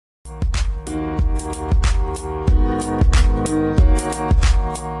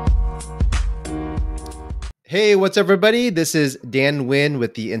Hey, what's up, everybody? This is Dan Wynn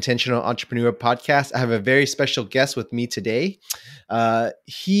with the Intentional Entrepreneur Podcast. I have a very special guest with me today.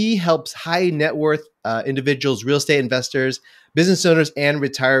 He helps high net worth individuals, real estate investors, business owners, and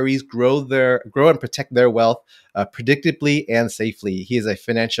retirees grow and protect their wealth predictably and safely. He is a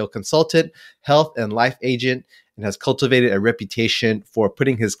financial consultant, health and life agent, and has cultivated a reputation for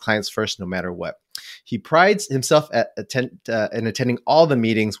putting his clients first, no matter what. He prides himself in attending all the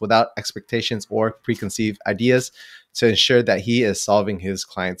meetings without expectations or preconceived ideas to ensure that he is solving his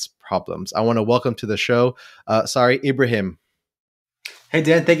clients' problems. I want to welcome to the show, Sarry Ibrahim. Hey,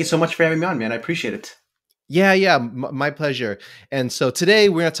 Dan, thank you so much for having me on, man. I appreciate it. Yeah, my pleasure. And so today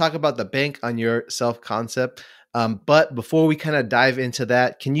we're going to talk about the bank on yourself concept. But before we kind of dive into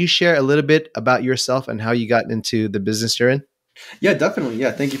that, can you share a little bit about yourself and how you got into the business you're in? Yeah, definitely.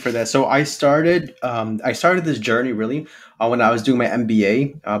 Yeah, thank you for that. So I started this journey really when I was doing my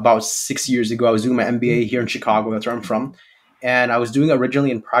MBA about 6 years ago. I was doing my MBA here in Chicago. That's where I'm from. And I was doing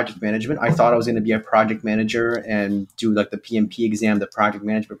originally in project management. I thought I was going to be a project manager and do like the PMP exam, the project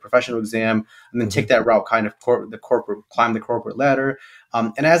management professional exam, and then take that route, kind of climb the corporate ladder.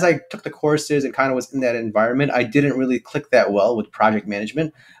 And as I took the courses and kind of was in that environment, I didn't really click that well with project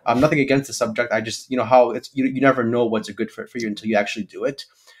management. Nothing against the subject. I just, how it's, you never know what's a good fit for you until you actually do it.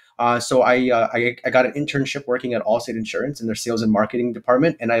 So I got an internship working at Allstate Insurance in their sales and marketing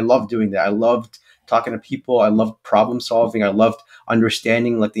department, and I loved doing that. I loved talking to people. I loved problem solving. I loved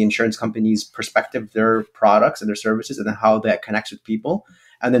understanding like the insurance company's perspective, their products and their services, and then how that connects with people.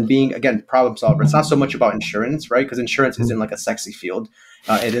 And then being again problem solver. It's not so much about insurance, right? Because insurance isn't like a sexy field.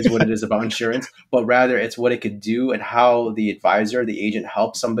 It is what it is about insurance, but rather it's what it could do and how the advisor, the agent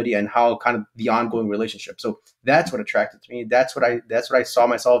helps somebody and how kind of the ongoing relationship. So that's what attracted to me. That's what I saw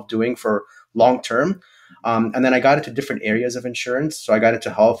myself doing for long term. And then I got into different areas of insurance. So I got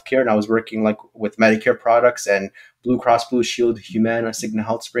into healthcare and I was working like with Medicare products and Blue Cross Blue Shield, Humana, Cigna,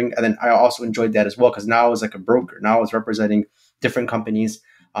 Health Spring. And then I also enjoyed that as well because now I was like a broker. Now I was representing different companies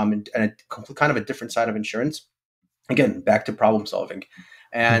and kind of a different side of insurance. Again, back to problem solving.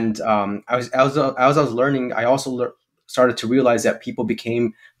 And as I was learning, I also started to realize that people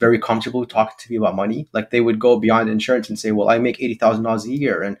became very comfortable talking to me about money. Like they would go beyond insurance and say, well, I make $80,000 a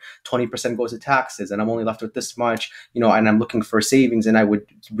year and 20% goes to taxes and I'm only left with this much, and I'm looking for savings, and I would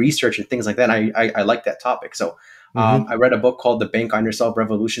research and things like that. And I like that topic. So I read a book called The Bank on Yourself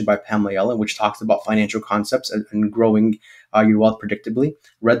Revolution by Pamela Yellen, which talks about financial concepts and growing your wealth predictably.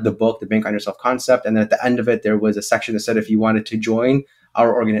 Read the book, The Bank on Yourself Concept. And then at the end of it, there was a section that said, if you wanted to join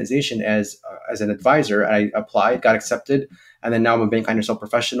our organization as an advisor, I applied, got accepted. And then now I'm a Bank on Yourself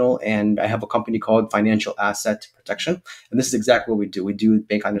professional, and I have a company called Financial Asset Protection. And this is exactly what we do. We do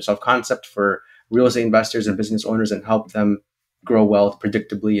Bank on Yourself concept for real estate investors and business owners and help them grow wealth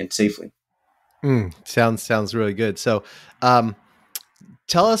predictably and safely. Sounds really good. So,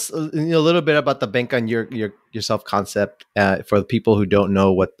 tell us a little bit about the bank on yourself concept for the people who don't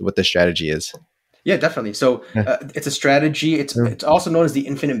know what the strategy is. Yeah, definitely. So Yeah. it's a strategy. It's also known as the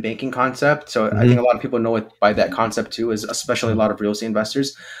infinite banking concept. So I think a lot of people know it by that concept too, is especially a lot of real estate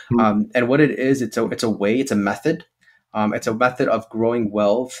investors. And what it is, it's a method. It's a method of growing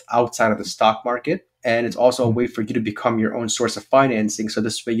wealth outside of the stock market. And it's also a way for you to become your own source of financing. So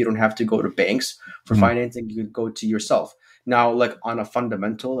this way you don't have to go to banks for financing. You can go to yourself. Now, like on a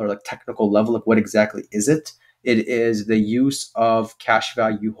fundamental or like technical level, like what exactly is it? It is the use of cash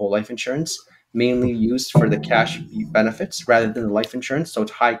value whole life insurance, mainly used for the cash benefits rather than the life insurance. So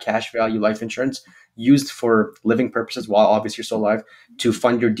it's high cash value life insurance used for living purposes while obviously you're still alive, to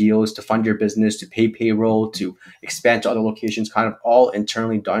fund your deals, to fund your business, to pay payroll, to expand to other locations, kind of all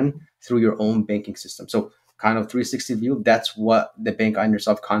internally done through your own banking system. So kind of 360 view, that's what the bank on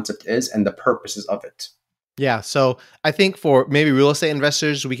yourself concept is and the purposes of it. Yeah. So I think for maybe real estate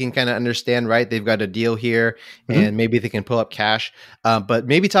investors, we can kind of understand, right? They've got a deal here Mhm. and maybe they can pull up cash. But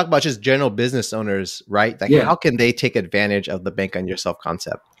maybe talk about just general business owners, right? Like Yeah. how can they take advantage of the bank on yourself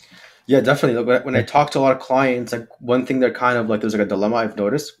concept? Yeah, definitely. Look, when I talk to a lot of clients, like one thing they're kind of like, there's like a dilemma I've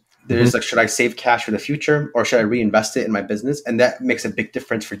noticed. Mhm. There's like, should I save cash for the future or should I reinvest it in my business? And that makes a big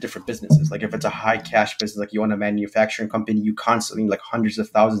difference for different businesses. Like if it's a high cash business, like you own a manufacturing company, you constantly need like hundreds of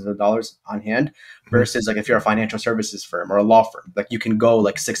thousands of dollars on hand Mhm. versus like if you're a financial services firm or a law firm, like you can go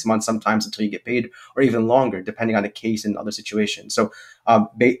like 6 months sometimes until you get paid or even longer, depending on the case and other situations. So,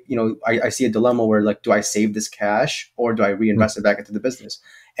 I see a dilemma where like, do I save this cash or do I reinvest it back into the business?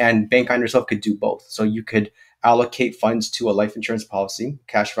 And Bank on Yourself could do both. So you could allocate funds to a life insurance policy,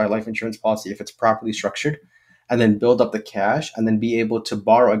 cash value life insurance policy, if it's properly structured, and then build up the cash and then be able to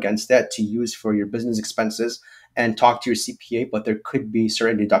borrow against that to use for your business expenses and talk to your CPA. But there could be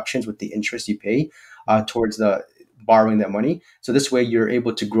certain deductions with the interest you pay. towards the borrowing that money. So this way you're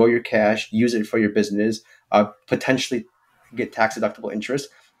able to grow your cash, use it for your business, potentially get tax deductible interest.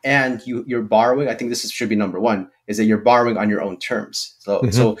 And you're borrowing. I think should be number one, is that you're borrowing on your own terms.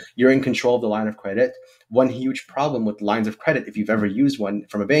 So you're in control of the line of credit. One huge problem with lines of credit, if you've ever used one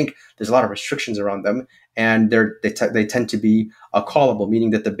from a bank, there's a lot of restrictions around them, and they tend to be callable,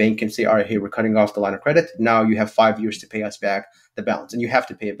 meaning that the bank can say, all right, hey, we're cutting off the line of credit. Now you have 5 years to pay us back the balance, and you have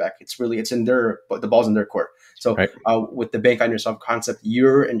to pay it back. It's in the ball's in their court. So Right. With the bank on yourself concept,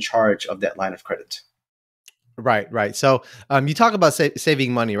 you're in charge of that line of credit. Right. So you talk about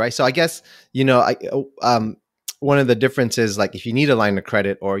saving money, right? So I guess, one of the differences, like if you need a line of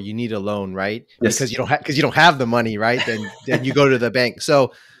credit or you need a loan, right? Yes. Because you don't have the money, right? Then you go to the bank.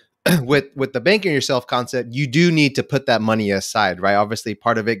 So with the bank on yourself concept, you do need to put that money aside, right? Obviously,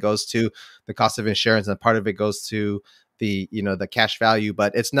 part of it goes to the cost of insurance, and part of it goes to the cash value.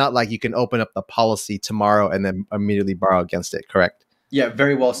 But it's not like you can open up the policy tomorrow and then immediately borrow against it. Correct? Yeah,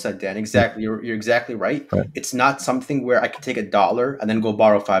 very well said, Dan. Exactly. You're exactly right. Right. It's not something where I could take $1 and then go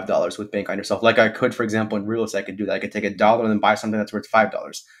borrow $5 with bank on yourself. Like I could, for example, in real estate, I could do that. I could take $1 and then buy something that's worth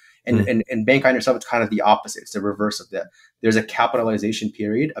 $5. And bank on yourself, it's kind of the opposite. It's the reverse of that. There's a capitalization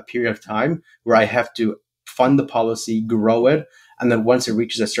period, a period of time where I have to fund the policy, grow it, and then once it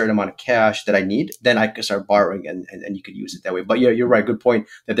reaches a certain amount of cash that I need, then I can start borrowing and you could use it that way. But yeah, you're right. Good point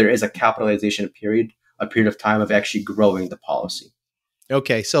that there is a capitalization period, a period of time of actually growing the policy.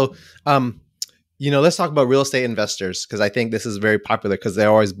 Okay, so let's talk about real estate investors, because I think this is very popular because they're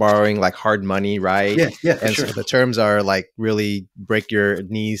always borrowing like hard money, right? Yeah, for and sure. So the terms are like really break your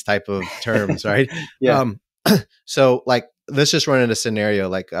knees type of terms, right? Yeah. So like let's just run in a scenario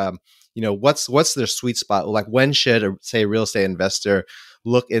like what's their sweet spot? Like when should a real estate investor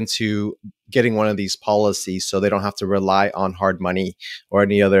look into getting one of these policies so they don't have to rely on hard money or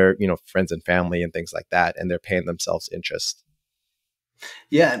any other friends and family and things like that, and they're paying themselves interest?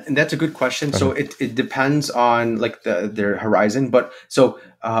 Yeah, and that's a good question. So it depends on like their horizon, but so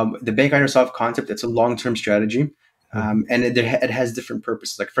the bank on yourself concept, it's a long-term strategy. And it has different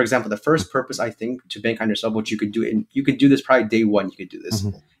purposes. Like for example, the first purpose I think to bank on yourself, what you could do, and you could do this probably day one, you could do this,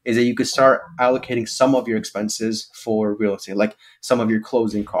 is that you could start allocating some of your expenses for real estate, like some of your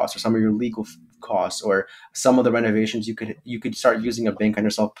closing costs or some of your legal costs or some of the renovations. You could start using a bank on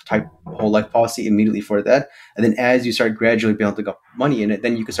yourself type whole life policy immediately for that. And then as you start gradually building up money in it,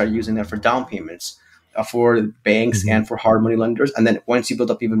 then you can start using that for down payments for banks and for hard money lenders. And then once you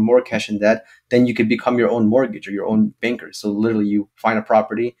build up even more cash in that, then you could become your own mortgage or your own banker. So literally you find a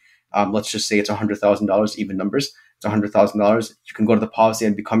property, let's just say it's $100,000, even numbers. It's $100,000. You can go to the policy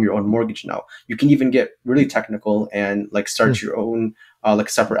and become your own mortgage now. You can even get really technical and like start your own like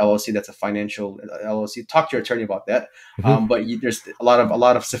separate LLC. That's a financial LLC. Talk to your attorney about that. But there's a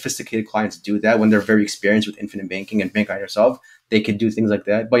lot of sophisticated clients do that when they're very experienced with infinite banking and bank on yourself. They could do things like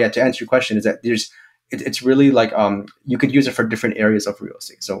that. But yeah, to answer your question, is that it's really like you could use it for different areas of real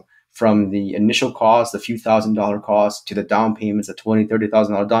estate. So from the initial cost, the few $1,000 cost, to the down payments, the $20,000,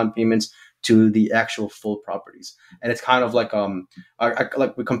 $30,000 down payments, to the actual full properties. And it's kind of like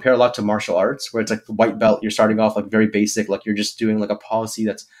like we compare a lot to martial arts, where it's like the white belt. You're starting off like very basic, like you're just doing like a policy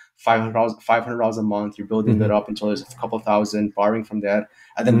that's $500 a month. You're building that up until there's a couple thousand, borrowing from that,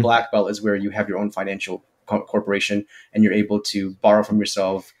 and then black belt is where you have your own financial corporation and you're able to borrow from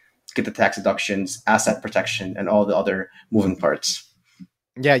yourself, get the tax deductions, asset protection, and all the other moving parts.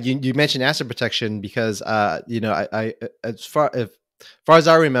 Yeah, you mentioned asset protection because I as far as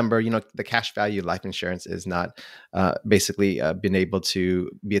I remember, the cash value life insurance is not basically been able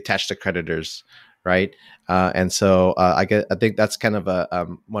to be attached to creditors, right? And so I think that's kind of a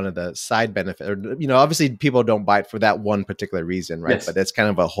one of the side benefits. Or, obviously people don't buy it for that one particular reason, right? Yes. But it's kind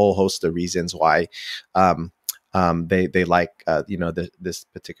of a whole host of reasons why they like this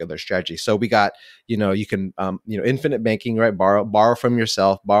particular strategy. So we got you can infinite banking, right? Borrow from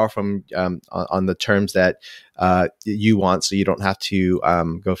yourself, borrow from on the terms that you want, so you don't have to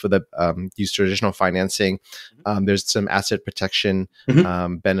go for the use traditional financing. There's some asset protection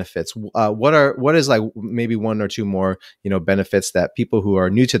benefits. What is like maybe one or two more benefits that people who are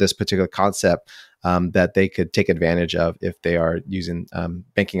new to this particular concept that they could take advantage of if they are using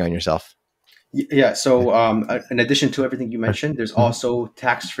banking on yourself? Yeah. So, in addition to everything you mentioned, there's also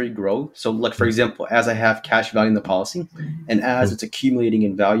tax-free growth. So, like for example, as I have cash value in the policy, and as it's accumulating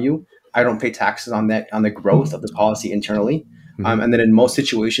in value, I don't pay taxes on the growth of the policy internally. And then in most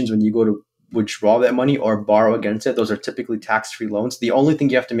situations, when you go to withdraw that money or borrow against it, those are typically tax-free loans. The only thing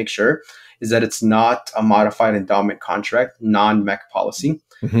you have to make sure is that it's not a modified endowment contract, non-MEC policy.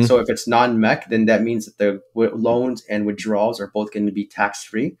 So if it's non-MEC, then that means that the loans and withdrawals are both going to be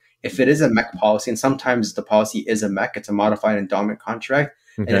tax-free. if it is a MEC policy, and sometimes the policy is a MEC, it's a modified endowment contract.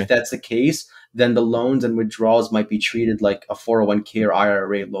 And if Okay. that's the case, then the loans and withdrawals might be treated like a 401k or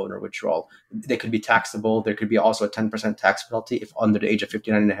IRA loan or withdrawal. They could be taxable. There could be also a 10% tax penalty if under the age of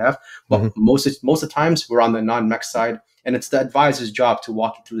 59 and a half. But Hmm. most of the times we're on the non-MEC side, and it's the advisor's job to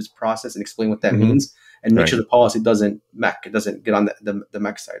walk you through this process and explain what that Hmm. means and make Right. sure the policy doesn't MEC, it doesn't get on the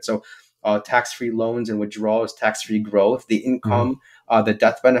MEC side. So tax-free loans and withdrawals, tax-free growth, the Hmm. income, the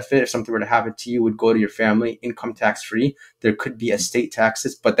death benefit, if something were to happen to you, would go to your family, income tax-free. There could be estate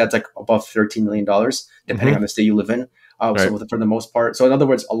taxes, but that's like above $13 million, depending on Hmm. the state you live in. Right. So for the most part, so in other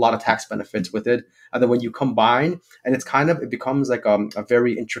words, a lot of tax benefits with it. And then when you combine, and it becomes like a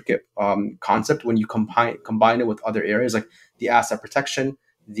very intricate concept when you combine it with other areas like the asset protection,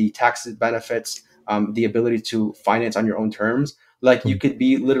 the tax benefits, the ability to finance on your own terms. Like you could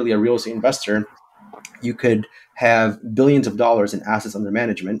be literally a real estate investor, you could have billions of dollars in assets under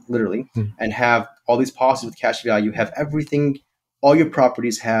management, literally, Mhm. and have all these policies with cash value, have everything, all your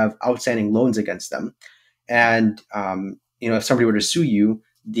properties have outstanding loans against them. And, if somebody were to sue you,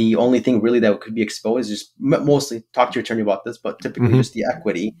 the only thing really that could be exposed is just mostly talk to your attorney about this, but typically Hmm. just the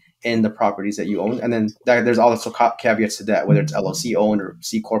equity in the properties that you own. And then there's also caveats to that, whether it's LLC owned or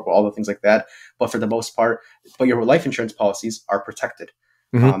C Corp or all the things like that. But for the most part, but your life insurance policies are protected.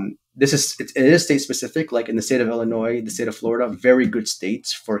 Hmm. It is state specific, like in the state of Illinois, the state of Florida, very good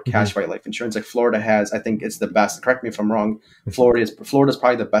states for cash Hmm. value life insurance. Like Florida has, I think it's the best. Correct me if I'm wrong. Florida's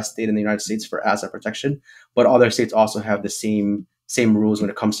probably the best state in the United States for asset protection, but other states also have the same rules when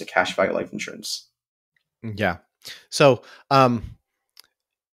it comes to cash value life insurance. Yeah. So,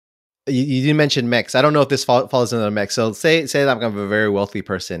 you did mention mix. I don't know if this falls into the mix. So say that I'm kind of a very wealthy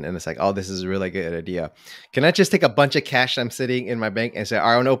person, and it's like, oh, this is a really good idea. Can I just take a bunch of cash I'm sitting in my bank and say, all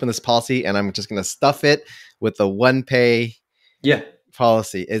right, I want to open this policy, and I'm just going to stuff it with the one pay Yeah.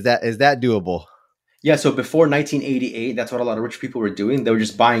 policy? Is that doable? Yeah, so before 1988, that's what a lot of rich people were doing. They were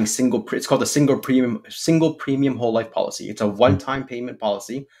just buying it's called a single premium whole life policy. It's a one-time payment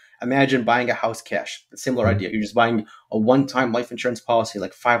policy. Imagine buying a house cash. Similar Mm-hmm. idea. You're just buying a one-time life insurance policy,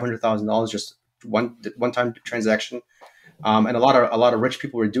 like $500,000, just one-time transaction. And a lot of rich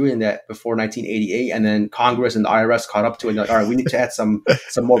people were doing that before 1988, and then Congress and the IRS caught up to it. And like, all right, we need to add some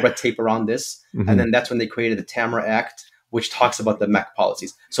more red tape around this. And Mm-hmm. then that's when they created the TAMRA Act, which talks about the MEC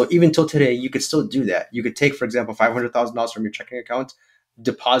policies. So even till today, you could still do that. You could take, for example, $500,000 from your checking account,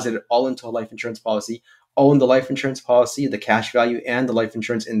 deposit it all into a life insurance policy, own the life insurance policy, the cash value, and the life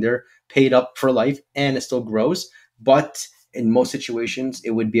insurance in there, paid up for life, and it still grows. But in most situations,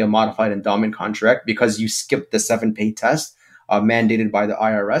 it would be a modified endowment contract because you skipped the 7-pay test mandated by the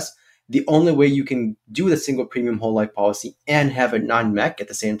IRS. The only way you can do the single premium whole life policy and have a non-MEC at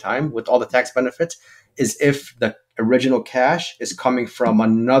the same time with all the tax benefits is if the original cash is coming from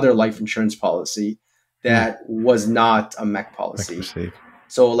another life insurance policy that was not a MEC policy.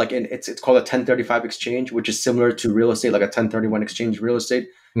 So like it's called a 1035 exchange, which is similar to real estate, like a 1031 exchange real estate.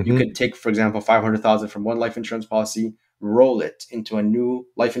 You Mm-hmm. could take, for example, 500,000 from one life insurance policy, roll it into a new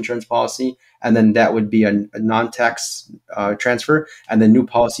life insurance policy, and then that would be a non-tax transfer, and the new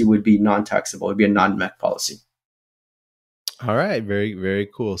policy would be non-taxable. It would be a non-MEC policy. All right, very very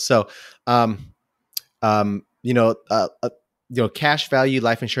cool. So, um, um, you know, uh, uh, cash value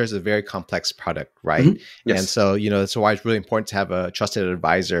life insurance is a very complex product, right? Mm-hmm. And Yes. so, that's why it's really important to have a trusted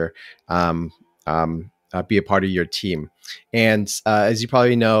advisor be a part of your team. And as you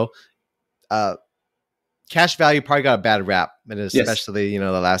probably know, uh, cash value probably got a bad rap, and Yes. especially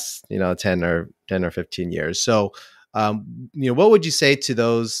the last 10 or 15 years. So, what would you say to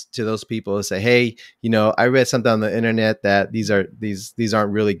those people who say, hey, I read something on the internet that these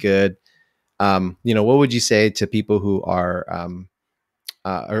aren't really good. What would you say to people who are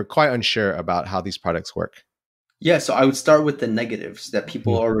quite unsure about how these products work? Yeah, so I would start with the negatives that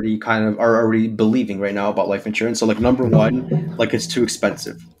people already kind of are already believing right now about life insurance. So like number one, like it's too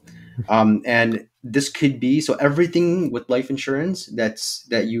expensive. And this could be so everything with life insurance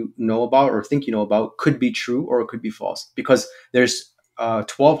that you know about or think you know about could be true or it could be false because there's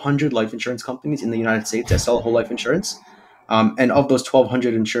 1,200 life insurance companies in the United States that sell whole life insurance. And of those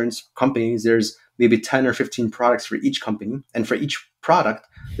 1,200 insurance companies, there's maybe 10 or 15 products for each company. And for each product,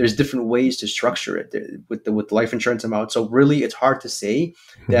 there's different ways to structure it with the life insurance amount. So really, it's hard to say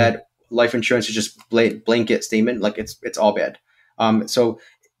that life insurance is just blanket statement like it's all bad. So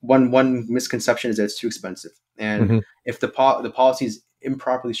one misconception is that it's too expensive, and Mm-hmm. if the policy is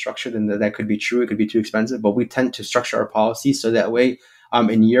improperly structured, then that could be true. It could be too expensive, but we tend to structure our policy so that way,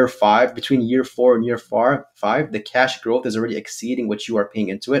 in year 5, between year 4 and year 5, the cash growth is already exceeding what you are paying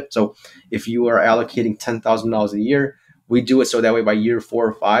into it. So if you are allocating $10,000 a year, We do it so that way by year 4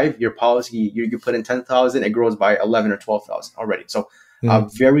 or 5, your policy, you put in 10,000, it grows by 11 or 12,000 already. So a Mm-hmm.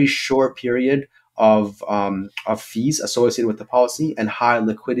 very short period of fees associated with the policy and high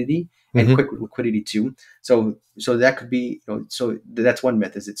liquidity and Mm-hmm. quick liquidity too. So that could be, so that's one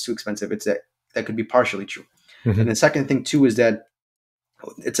myth, is it's too expensive. It's that could be partially true. Mm-hmm. And the second thing too is that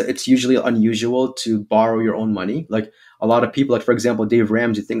it's usually unusual to borrow your own money. Like a lot of people, like for example, Dave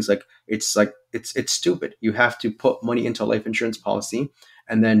Ramsey thinks it's stupid. You have to put money into a life insurance policy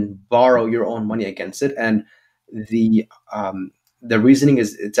and then borrow your own money against it. And the the reasoning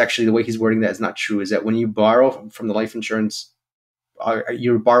is, it's actually the way he's wording that is not true. Is that when you borrow from the life insurance,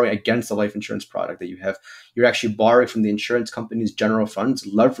 you're borrowing against the life insurance product that you have. You're actually borrowing from the insurance company's general funds,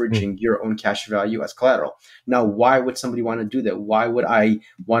 leveraging your own cash value as collateral. Now, why would somebody want to do that? Why would I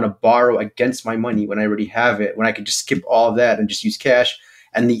want to borrow against my money when I already have it, when I could just skip all of that and just use cash?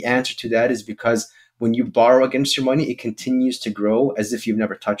 And the answer to that is because when you borrow against your money, it continues to grow as if you've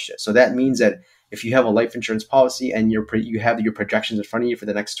never touched it. So that means that if you have a life insurance policy and you have your projections in front of you for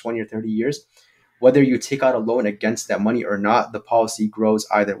the next 20 or 30 years, whether you take out a loan against that money or not, the policy grows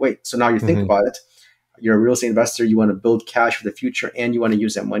either way. So now you think Mm-hmm. about it. You're a real estate investor. You want to build cash for the future and you want to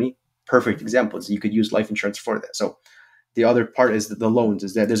use that money. Perfect examples. You could use life insurance for that. So the other part is the loans,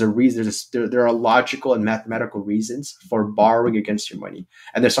 is that there's a reason, there are logical and mathematical reasons for borrowing against your money.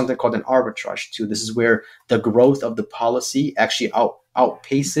 And there's something called an arbitrage too. This is where the growth of the policy actually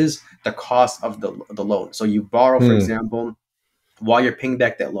outpaces the cost of the loan. So you borrow, for Mm-hmm. example, while you're paying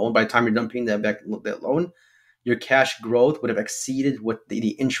back that loan. By the time you're done paying that loan, your cash growth would have exceeded what the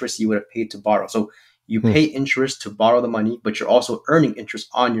interest you would have paid to borrow. So you pay interest to borrow the money, but you're also earning interest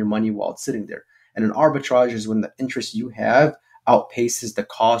on your money while it's sitting there. And an arbitrage is when the interest you have outpaces the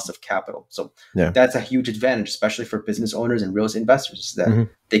cost of capital. So Yeah. that's a huge advantage, especially for business owners and real estate investors, is that Mm-hmm.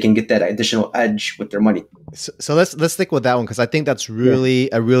 they can get that additional edge with their money. So let's stick with that one because I think that's Yeah. really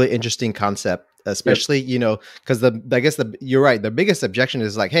a really interesting concept, Yep. especially because I guess you're right. The biggest objection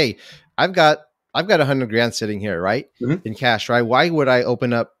is like, hey, I've got 100 grand sitting here, right, Mhm. in cash, right? Why would I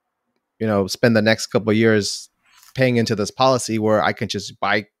open up, spend the next couple of years paying into this policy where I can just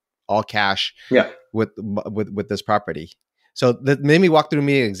buy all cash Yeah. with this property? So that made me walk through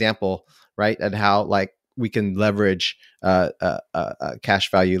me an example, right, and how like we can leverage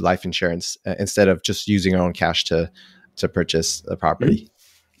cash value life insurance instead of just using our own cash to purchase a Mhm. property.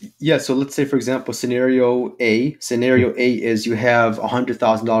 Yeah, so let's say, for example, scenario A. Scenario A is you have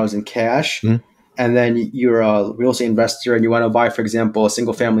 $100,000 in cash, Mm-hmm. and then you're a real estate investor, and you want to buy, for example, a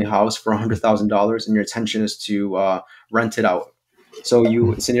single family house for $100,000, and your intention is to rent it out. So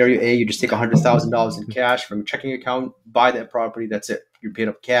scenario A, you just take $100,000 in cash from your checking account, buy that property. That's it. You're paid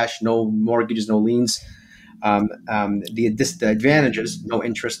up cash, no mortgages, no liens. The advantages, no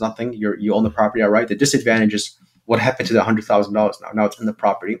interest, nothing. You own the property outright. The disadvantages, what happened to the $100,000 now? Now it's in the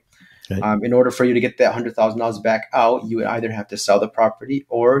property. Okay. In order for you to get that $100,000 back out, you would either have to sell the property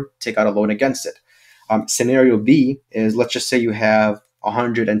or take out a loan against it. Scenario B is, let's just say you have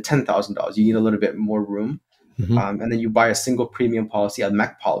 $110,000. You need a little bit more room, Mm-hmm. and then you buy a single premium policy, a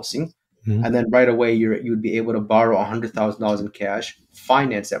MEC policy, Mm-hmm. and then right away you would be able to borrow $100,000 in cash,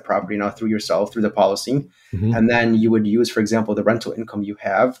 finance that property now through yourself through the policy, Mm-hmm. and then you would use, for example, the rental income you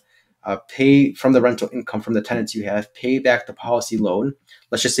have, pay from the rental income from the tenants you have, pay back the policy loan.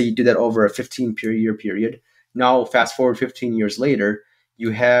 Let's just say you do that over a 15-year period. Now, fast forward 15 years later,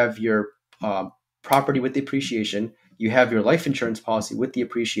 you have your uh, property with the appreciation. You have your life insurance policy with the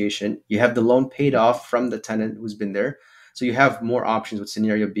appreciation. You have the loan paid off from the tenant who's been there. So you have more options with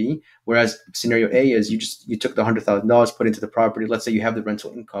scenario B. Whereas scenario A is you took the $100,000 put into the property. Let's say you have the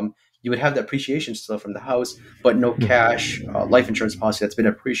rental income. You would have the appreciation still from the house, but no cash life insurance policy that's been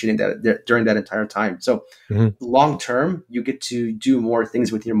appreciating that during that entire time. So Mm-hmm. long term, you get to do more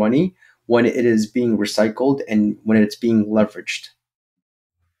things with your money when it is being recycled and when it's being leveraged.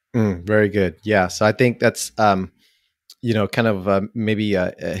 Very good. Yeah. So I think that's kind of maybe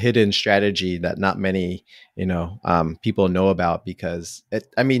a hidden strategy that not many, people know about because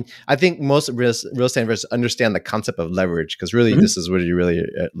I think most real estate investors understand the concept of leverage because really Mhm. this is where you really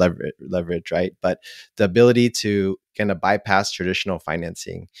leverage, right? But the ability to kind of bypass traditional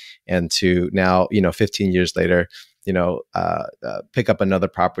financing and to now, 15 years later, pick up another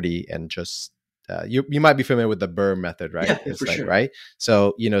property and just you might be familiar with the Burr method, right? Yeah, It's for like, sure. right.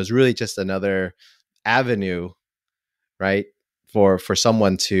 So, it's really just another avenue, right, for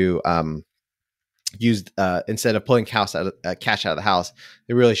someone to use instead of pulling cash out of the house,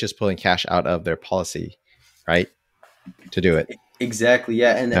 they're really just pulling cash out of their policy, right, to do it. Exactly.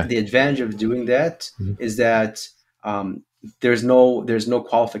 Yeah. And Yeah. the advantage of doing that Mhm. is that there's no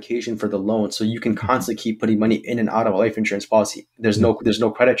qualification for the loan, so you can constantly keep putting money in and out of a life insurance policy. There's no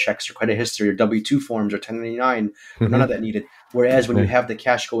credit checks or credit history or W-2 forms or 1099 or none Mm-hmm. of that needed. Whereas when you Right. have the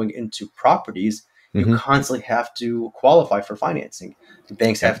cash going into properties, you Mm-hmm. constantly have to qualify for financing. The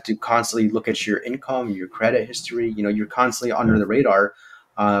banks Yeah. have to constantly look at your income, your credit history. You're constantly under the radar.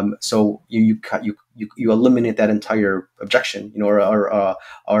 So you eliminate that entire objection, or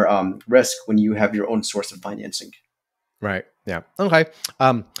risk when you have your own source of financing. Right. Yeah. Okay.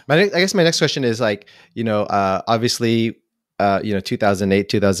 I guess my next question is like, obviously, 2008,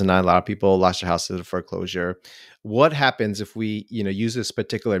 2009, a lot of people lost their houses to foreclosure. What happens if we, use this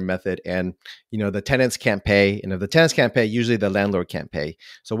particular method and, the tenants can't pay, and if the tenants can't pay, usually the landlord can't pay.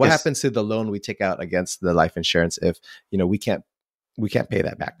 So what Yes. happens to the loan we take out against the life insurance if, we can't pay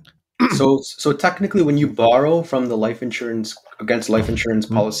that back? So technically, when you borrow from the life insurance against life insurance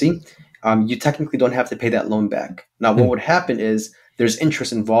Mhm. policy, you technically don't have to pay that loan back. Now, what would happen is there's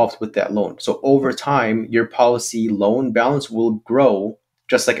interest involved with that loan. So over time, your policy loan balance will grow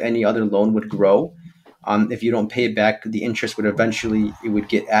just like any other loan would grow. If you don't pay it back, the interest would eventually it would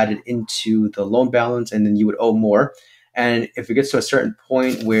get added into the loan balance, and then you would owe more. And if it gets to a certain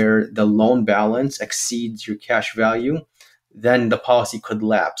point where the loan balance exceeds your cash value, then the policy could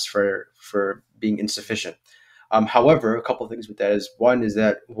lapse for being insufficient. However, a couple of things with that is one is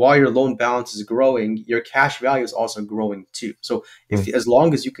that while your loan balance is growing, your cash value is also growing too. So if as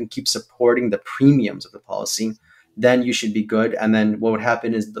long as you can keep supporting the premiums of the policy, then you should be good. And then what would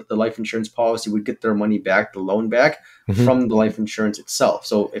happen is that the life insurance policy would get their money back, the loan back Mhm. from the life insurance itself.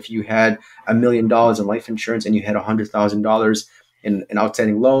 So if you had $1 million in life insurance and you had $100,000 in an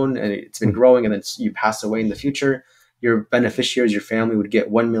outstanding loan and it's been growing, and then you pass away in the future, your beneficiaries, your family would get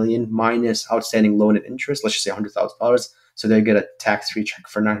 1 million minus outstanding loan and interest. Let's just say $100,000. So they get a tax-free check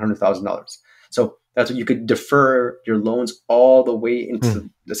for $900,000. So that's what you could defer your loans all the way into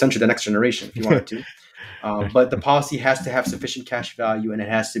essentially the next generation if you wanted to. But the policy has to have sufficient cash value and it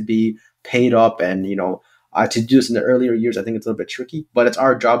has to be paid up. And to do this in the earlier years, I think it's a little bit tricky. But it's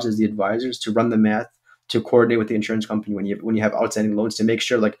our jobs as the advisors to run the math, to coordinate with the insurance company when you have outstanding loans, to make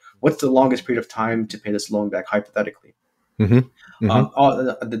sure like what's the longest period of time to pay this loan back hypothetically. Mhm.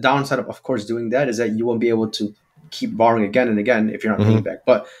 Mhm. The downside of course, doing that is that you won't be able to keep borrowing again and again if you're not paying Mhm. back.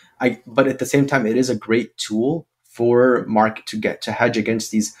 But at the same time, it is a great tool for market to get to hedge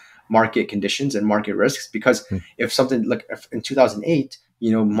against these market conditions and market risks. Because if something like if in 2008,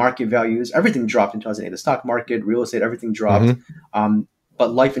 market values, everything dropped in 2008, the stock market, real estate, everything dropped. Mhm. Um,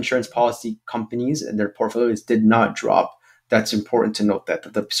 but life insurance policy companies and their portfolios did not drop. That's important to note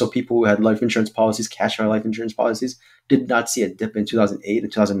so people who had life insurance policies, cash value life insurance policies, did not see a dip in 2008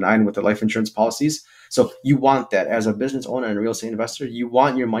 and 2009 with the life insurance policies. So you want that as a business owner and a real estate investor. You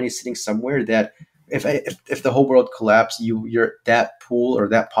want your money sitting somewhere that if the whole world collapsed, your that pool or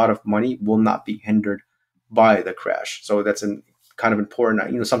that pot of money will not be hindered by the crash. So that's kind of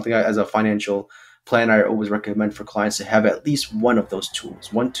important. Something as a financial planner, I always recommend for clients to have at least one of those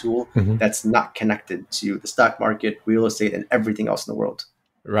tools, one tool Mhm. that's not connected to the stock market, real estate, and everything else in the world.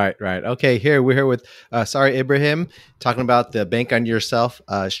 Right, right. Okay, we're here with Sarry Ibrahim talking about the bank on yourself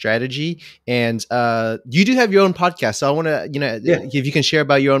strategy, and you do have your own podcast. So I want to, Yeah, if you can share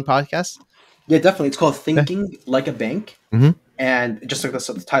about your own podcast. yeah, definitely. It's called Yeah. Thinking Like a Bank. Mm-hmm. And just like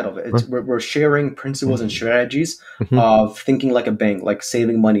the title of it, we're sharing principles and Mm-hmm. strategies of thinking like a bank, like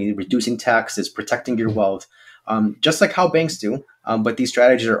saving money, reducing taxes, protecting your wealth, just like how banks do. But these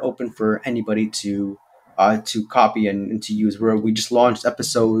strategies are open for anybody to copy and to use. Where we just launched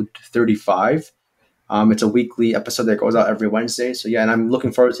episode 35. It's a weekly episode that goes out every Wednesday. So yeah, and I'm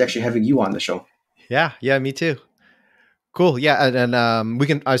looking forward to actually having you on the show. Yeah, yeah, me too. Cool. Yeah, and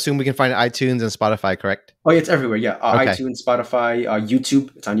I assume we can find iTunes and Spotify, correct? Oh yeah, it's everywhere. Yeah, Okay. iTunes, Spotify, YouTube.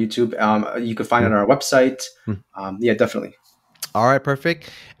 It's on YouTube. You can find it on our website. Yeah, definitely. All right, perfect.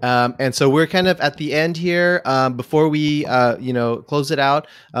 And so we're kind of at the end here. Before we, close it out,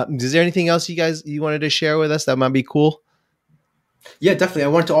 is there anything else you wanted to share with us that might be cool? Yeah, definitely. I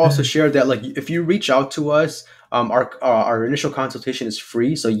want to also share that, like, if you reach out to us, our initial consultation is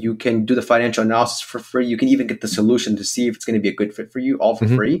free, so you can do the financial analysis for free. You can even get the solution to see if it's going to be a good fit for you, all for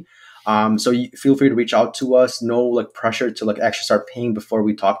Mm-hmm. free. So feel free to reach out to us. No like pressure to like actually start paying before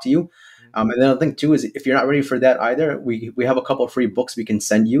we talk to you. And then the thing too is if you're not ready for that either, we have a couple of free books we can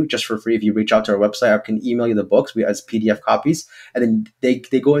send you just for free if you reach out to our website. I can email you the books we as PDF copies, and then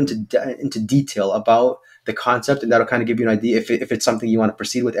they go into detail about the concept, and that'll kind of give you an idea if it's something you want to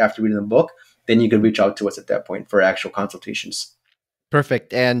proceed with after reading the book. Then you can reach out to us at that point for actual consultations.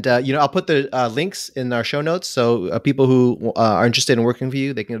 Perfect. And, I'll put the links in our show notes. So people who are interested in working for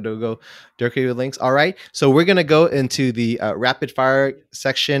you, they can go directly to the links. All right. So we're going to go into the rapid fire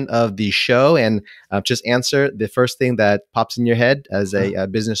section of the show and just answer the first thing that pops in your head as a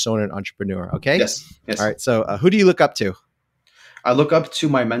business owner and entrepreneur. Okay. Yes. Yes. All right. So who do you look up to? I look up to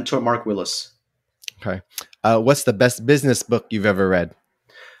my mentor, Mark Willis. Okay. What's the best business book you've ever read?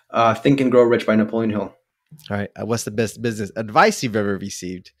 Think and Grow Rich by Napoleon Hill. All right. What's the best business advice you've ever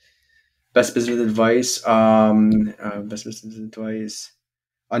received? Best business advice. Best business advice.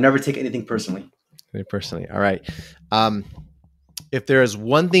 I'll never take anything personally. Personally. All right. If there is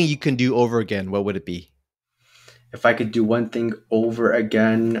one thing you can do over again, what would it be? If I could do one thing over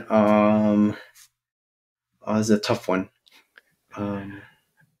again, oh, this is a tough one.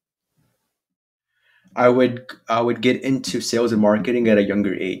 I would get into sales and marketing at a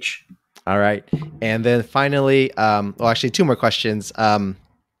younger age. All right. And then finally, actually, two more questions. Are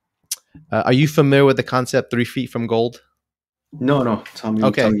you familiar with the concept 3 feet from gold? No. Tell me.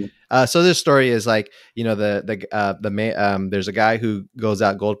 Okay. Tell me. So this story is like, there's a guy who goes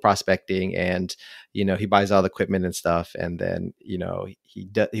out gold prospecting, and he buys all the equipment and stuff, and then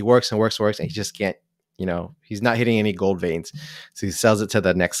he works and works and he just can't, he's not hitting any gold veins, so he sells it to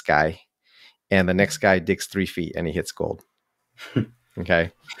the next guy, and the next guy digs 3 feet and he hits gold.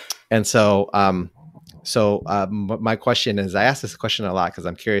 Okay. And so, my question is, I ask this question a lot because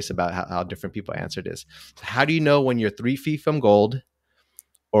I'm curious about how different people answer this. How do you know when you're 3 feet from gold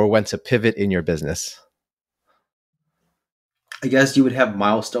or when to pivot in your business? I guess you would have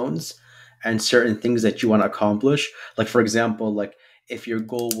milestones and certain things that you want to accomplish. Like, for example, like if your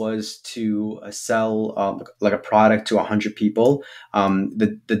goal was to sell like a product to 100 people,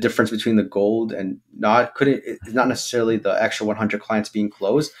 the difference between the gold and it's not necessarily the actual 100 clients being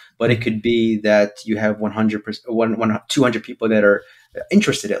closed, but it could be that you have 200 people that are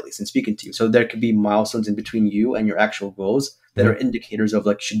interested at least in speaking to you. So there could be milestones in between you and your actual goals that are indicators of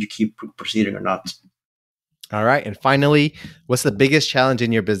like, should you keep proceeding or not? All right. And finally, what's the biggest challenge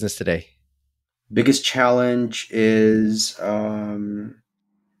in your business today? Biggest challenge is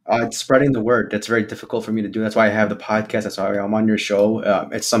it's spreading the word. That's very difficult for me to do. That's why I have the podcast. That's why I'm on your show.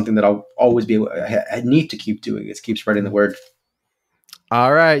 It's something that I'll always be I need to keep doing. Is keep spreading the word.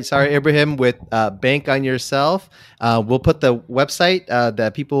 All right. Sarry Ibrahim with Bank on Yourself. We'll put the website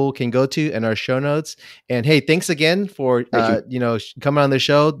that people can go to in our show notes. And hey, thanks again for coming on the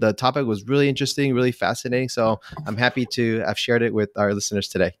show. The topic was really interesting, really fascinating. So I'm happy to have shared it with our listeners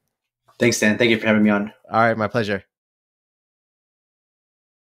today. Thanks, Dan. Thank you for having me on. All right. My pleasure.